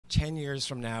10 years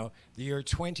from now, the year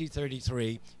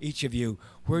 2033, each of you,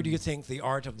 where do you think the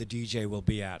art of the DJ will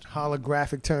be at?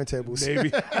 Holographic turntables.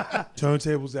 Maybe.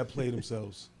 Turntables that play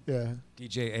themselves. Yeah.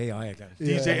 DJ AI again.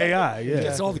 Yeah. DJ AI, yeah.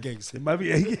 It's all the gigs. It might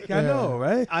be, I know,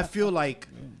 right? I feel like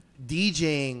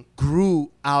DJing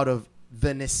grew out of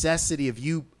the necessity of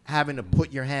you having to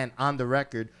put your hand on the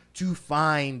record to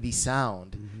find the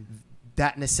sound.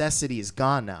 That necessity is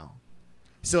gone now.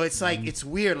 So it's like, it's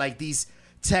weird, like these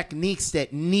techniques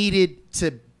that needed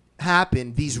to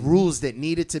happen, these rules that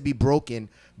needed to be broken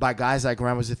by guys like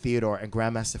Grandmaster Theodore and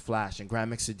Grandmaster Flash and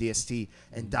Grandmixer DST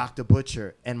and Dr.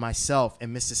 Butcher and myself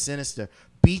and Mr. Sinister,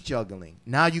 beat juggling.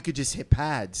 Now you could just hit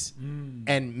pads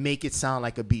and make it sound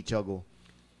like a beat juggle.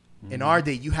 In our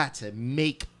day, you had to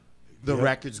make the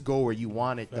records go where you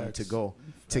wanted them to go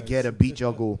to get a beat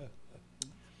juggle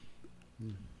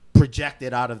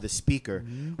projected out of the speaker.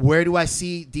 Where do I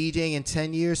see DJing in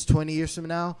 10 years, 20 years from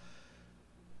now?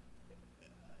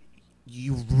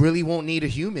 You really won't need a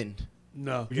human.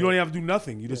 No. You don't even have to do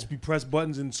nothing. You just press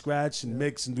buttons and scratch and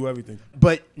mix and do everything.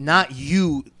 But not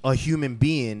you, a human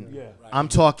being. Yeah. I'm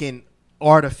talking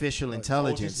artificial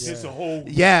intelligence. It's a whole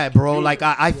Bro. Like,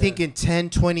 I think in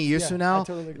 10, 20 years from now,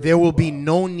 totally agree. there will be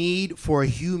no need for a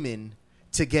human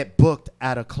to get booked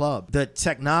at a club. The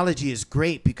technology is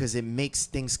great because it makes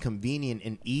things convenient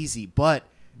and easy, but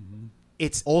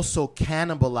it's also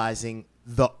cannibalizing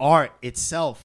the art itself.